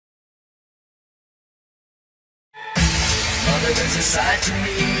there is a side to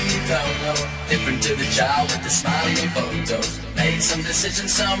me you don't know, different to the child with the smiling photos. Made some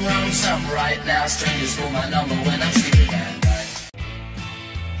decisions, some wrong, some right. Now strangers call my number when I'm sleeping at night.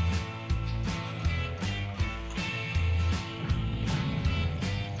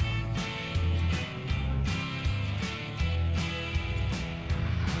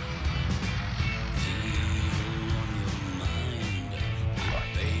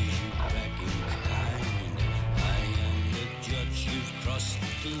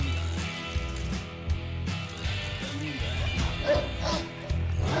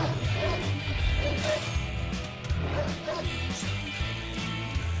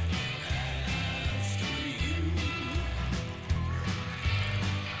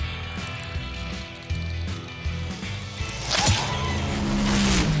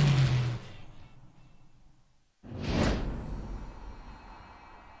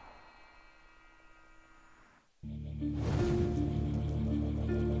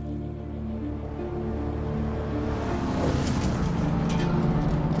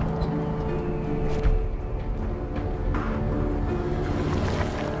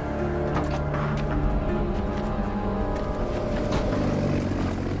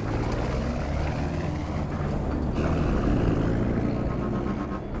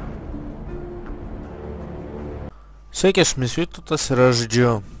 Sveiki, aš misijos ir aš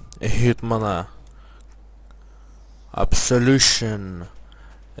žaidžiu Hitmaną Absolution.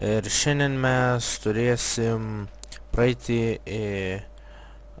 Ir šiandien mes turėsim praeiti į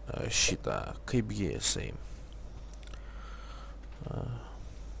šitą, kaipgi jisai.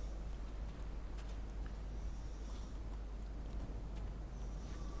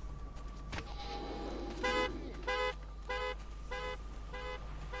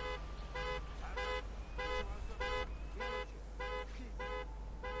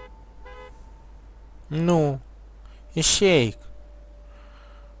 Nu, išeik.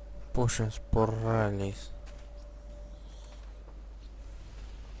 Pušės poraliais.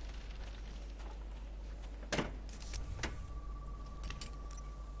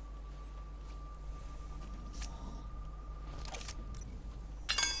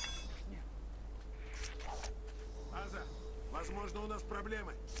 Возможно, у нас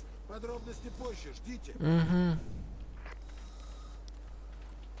проблемы. Подробности позже, ждите.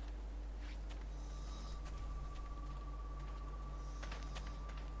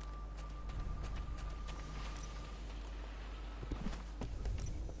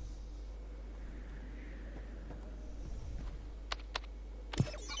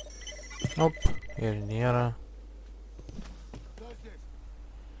 Оп, ir nėra.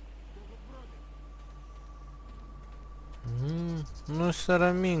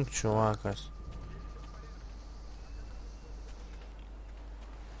 Nusiramink, čuvakas.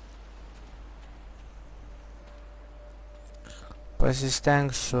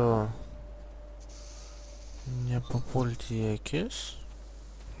 Pasistengsiu nepapulti į akis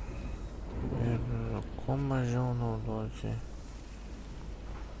ir kuo mažiau naudoti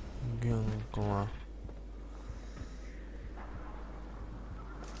ginklą.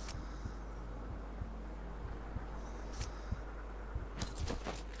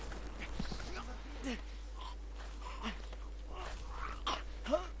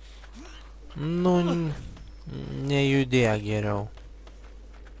 Nu, nejudėk geriau.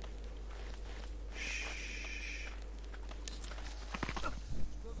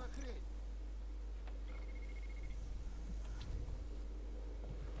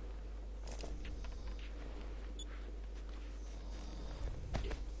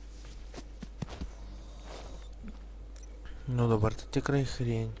 Nu dabar tai tikrai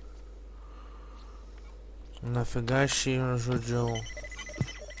chrень. Nafiga aš jį žudžiau.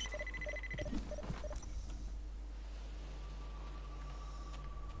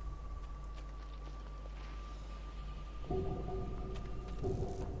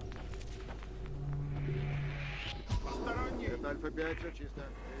 Альфа-5, все чисто.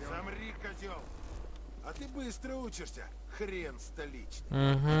 Замри, козел. А ты быстро учишься, хрен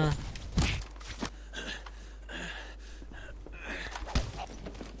столичный.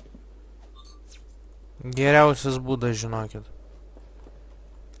 Geriausias būdas, žinokit.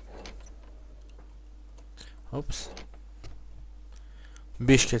 Ups.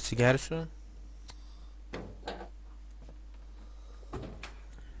 Biškį atsigersiu.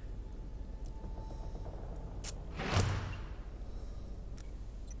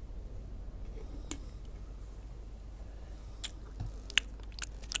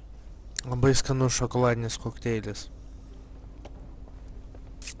 Labai skanus šokoladinis kokteilis.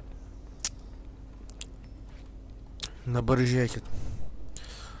 Dabar žiūrėkit.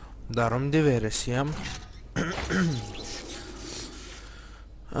 Darom diversiją.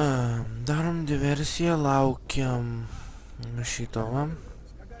 Darom diversiją, laukiam šito, va.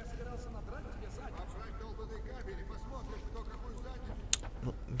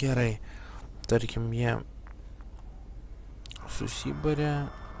 Nu, gerai. Tarkim, jie susibarė,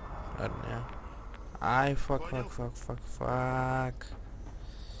 ar ne? Ai, fuck.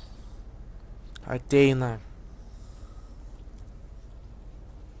 Ateina.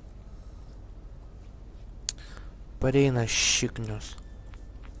 Pareina šiknius.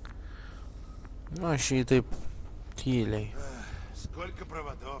 Nu, aš jį taip tyliai. Сколько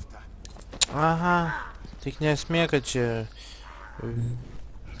проводов-то? Aha, tik nesmė, kad čia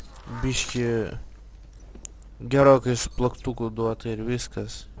biški gerokai su plaktuku duota ir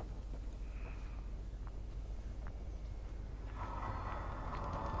viskas.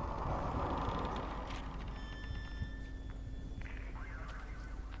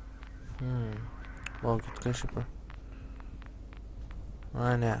 Laukit, ką šiaip.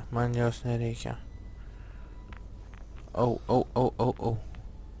 A, ne, man jos nereikia. Au.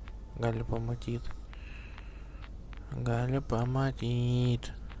 Gali pamatyt.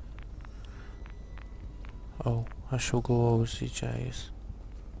 Au, aš jau galvojausi čia jis.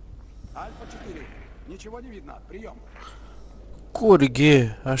 Альфа-4. Ничего не видно. Прием.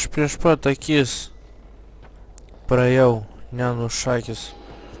 Kurgi, aš prieš pat akis praėjau, nenušakis.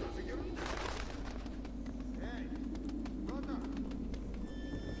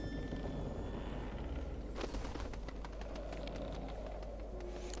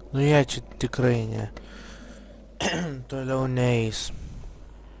 Nu jie čia tikrai ne. Toliau neis.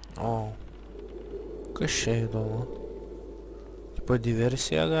 O. Kas čia įdomu? Tipo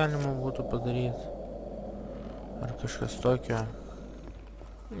diversiją galima būtų padaryti. Ar kažkas tokio.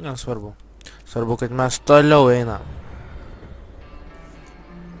 Nesvarbu. Svarbu, kad mes toliau einam.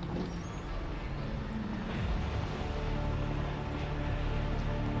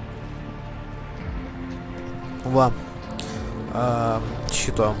 Va.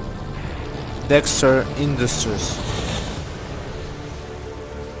 Šito. Dexter Industries.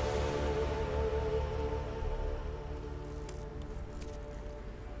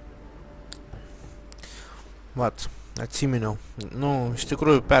 Vat, atsiminiau. Nu, iš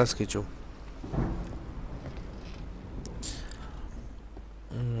tikrųjų perskaičiau.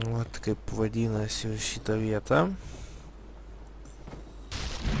 Vat kaip vadinasi šitą vietą.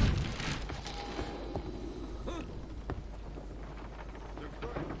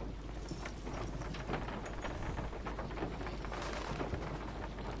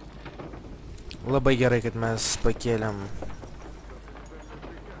 Labai gerai, kad mes pakėlėm.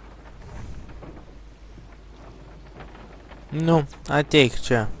 Nu, ateik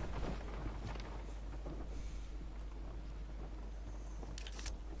čia.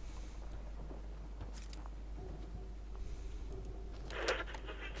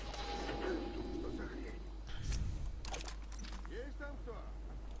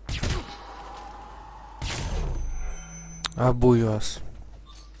 Abu juos.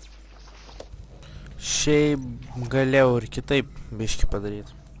 Šiaip galėjau ir kitaip biškį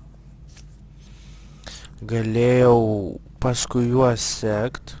padaryti. Galėjau paskui juos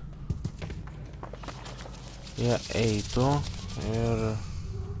sekt. Jie eitų ir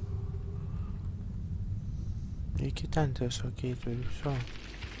iki ten tiesiog eitų ir viso.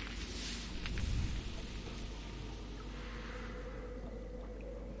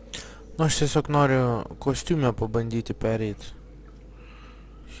 Nu, aš tiesiog noriu kostiumę pabandyti pereiti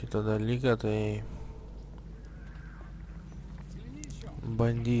šitą dalyką, tai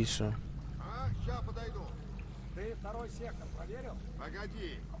bandysiu. Сейчас подойду. Ты второй сектор проверил?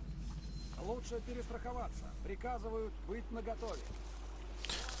 Погоди. Лучше перестраховаться. Приказывают быть наготове.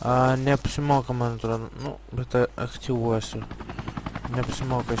 Neapsimoka, man atrodo. Nu, bet aktyvuosiu.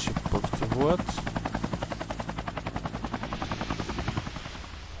 Neapsimoka šiaip aktyvuot.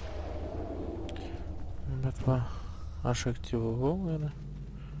 Bet va, aš aktyvavau ir...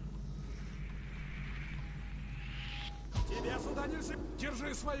 Тебе сюда нельзя.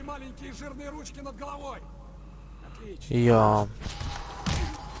 Держи свои маленькие жирные ручки над головой. Отлично. Jo.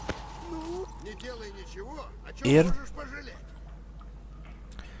 Ну, не делай ничего, о чем Ir... можешь пожалеть.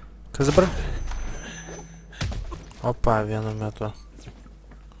 Kas dabar? Opa, vienu metu.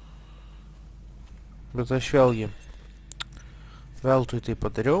 Bet aš vėlgi veltui tai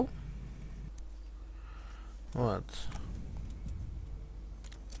padariau. Vat.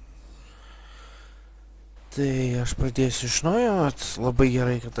 Tai aš pradėsiu iš naujo. Labai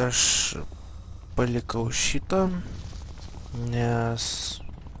gerai, kad aš palikau šitą, nes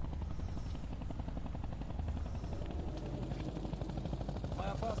Мы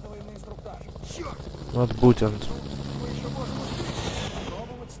опаздываем на инструктаж. Черт! vat būtent. Мы еще можем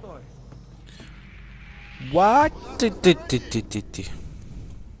попробовать What?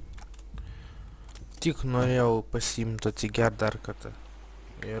 Tik norėjau pasiimti atsigert dar kartą.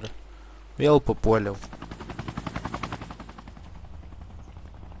 Ir vėl papuoliau.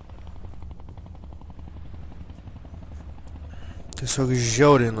 Tiesiog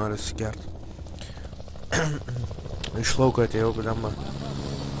žiauriai noriu atsigert. Iš lauko atėjau, blema.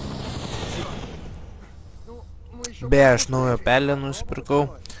 Beje, aš naują pelę nusipirkau.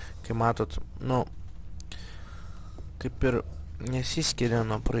 Kai matot, nu, kaip ir nesiskiria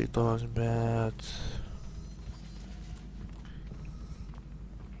nuo praeitos, bet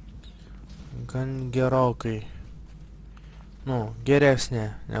gan gerokai, nu, geresnė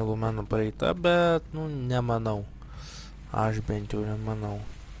negu mano praeita, bet, nu, nemanau. Aš bent jau nemanau.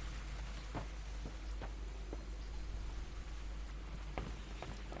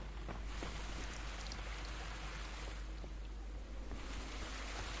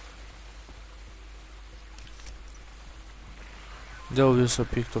 Dėl viso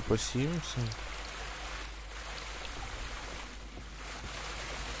pikto pasiimsim.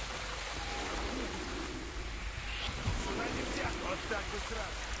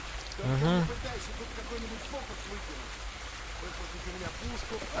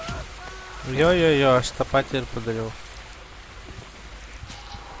 Jo, aš tą patį ir padariau.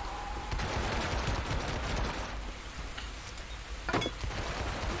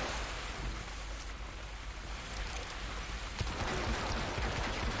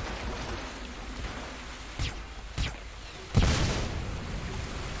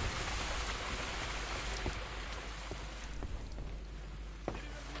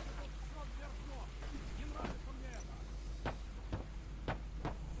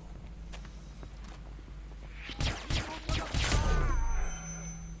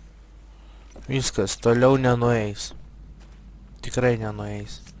 Viskas, toliau nenueis. Tikrai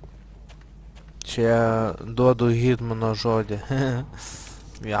nenueis. Čia duodu Hitmano žodį.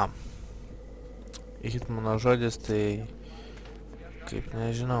 Jam. Hitmano žodis, tai kaip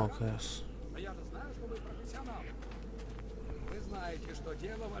nežinau kas. Вы знаете, что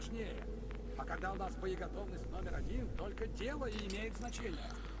дело важнее. А когда у нас боеготовность номер 1, только дело и имеет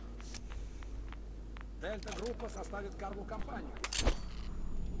значение. Дельта-группа составит карго-компанию.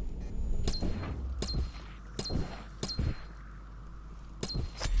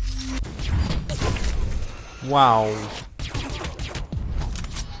 Wow.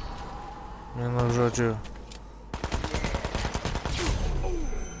 Vienu žodžiu.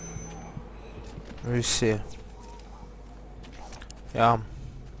 Visi. Jam.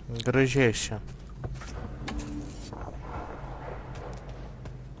 Gražiai čia.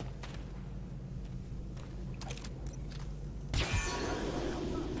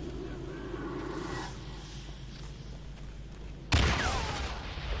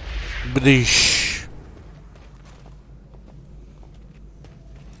 Bryš.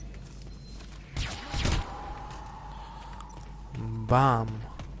 Bam.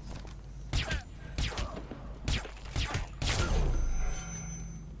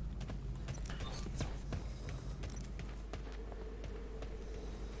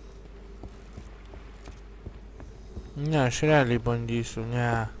 Ne, aš realiai bandysiu,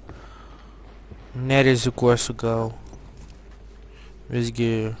 ne. Nerizikuosiu gal.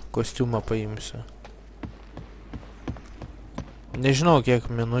 Visgi kostiumą paimsiu. Nežinau, kiek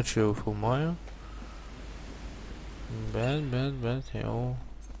minučių jau filmuoju. Bet jau...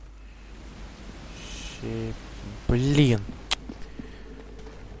 Šiaip... Blin.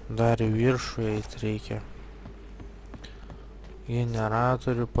 Dar į viršų eit reikia.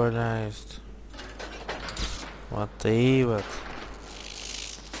 Generatorių paleist. Va tai vat.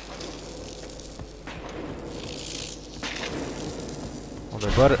 O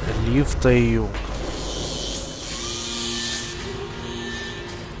dabar liftą įjung.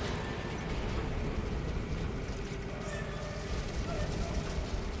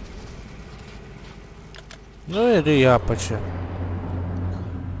 Nu ir į apačią.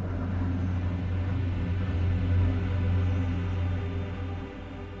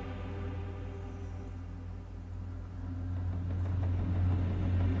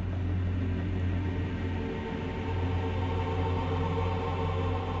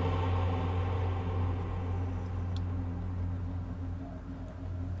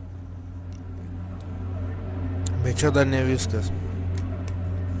 Bet čia dar ne viskas.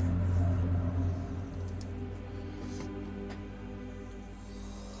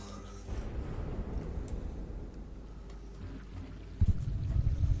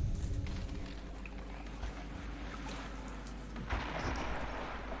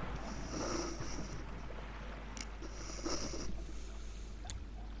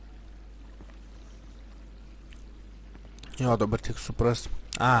 Jo, dabar tik suprast.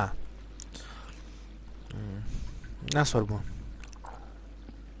 Nesvarbu.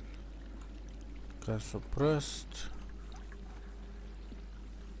 Ką suprast.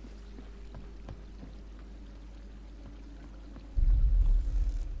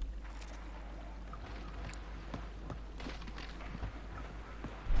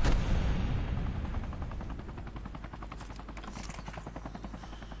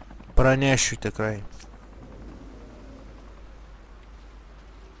 Pranešiu tikrai.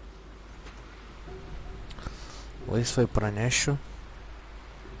 Laisvai pranešiu.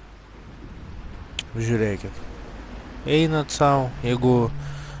 Žiūrėkit. Einat savo, jeigu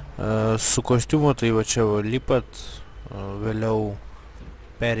su kostiumu, tai va čia va lipat, vėliau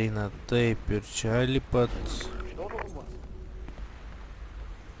pereinat taip ir čia lipat.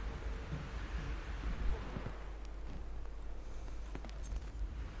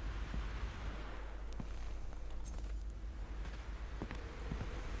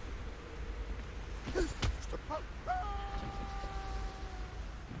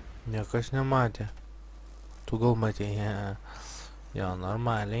 Niekas nematė. Tu gal matei, jo,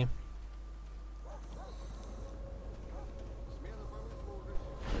 normaliai.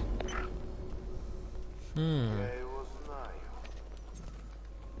 Я его знаю.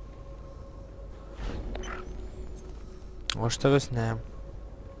 O aš tavęs ne.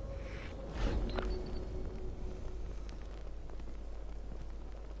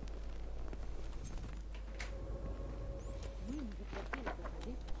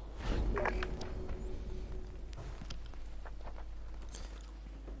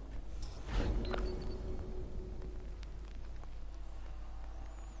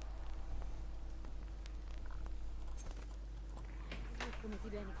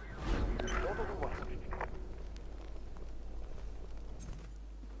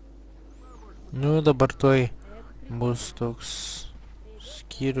 Nu, dabar tuoj bus toks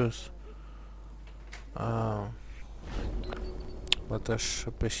skyrius. Bet aš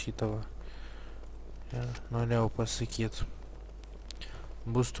apie šitą norėjau pasakyti.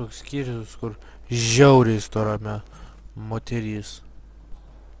 Bus toks skyrius, kur žiauriai storame moterys.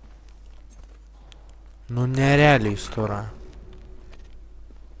 Nu, nerealiai stora.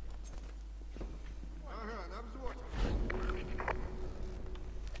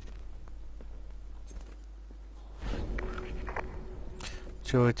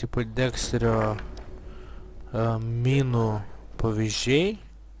 Čia va, tipo, Dexterio minų pavyzdžiai.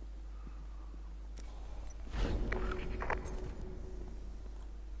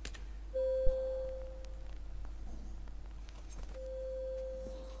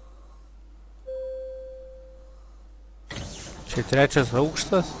 Čia trečias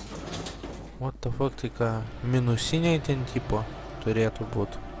aukštas. What the fuck, tai ką, minusiniai ten tipo turėtų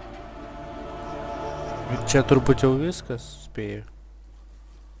būti. Ir čia turbūt jau viskas, spėju.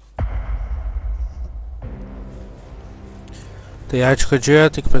 Tai ačiū, kad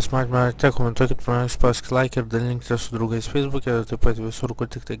žiūrėjote, tik pasimatymą, komentuokit, spauskit like ir dalinkite su draugais Facebook'e, taip pat visur, kur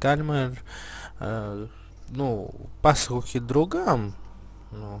tik tai galima ir, pasakokit draugam,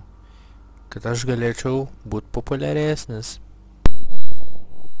 kad aš galėčiau būti populiaresnis.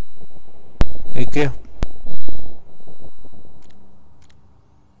 Iki.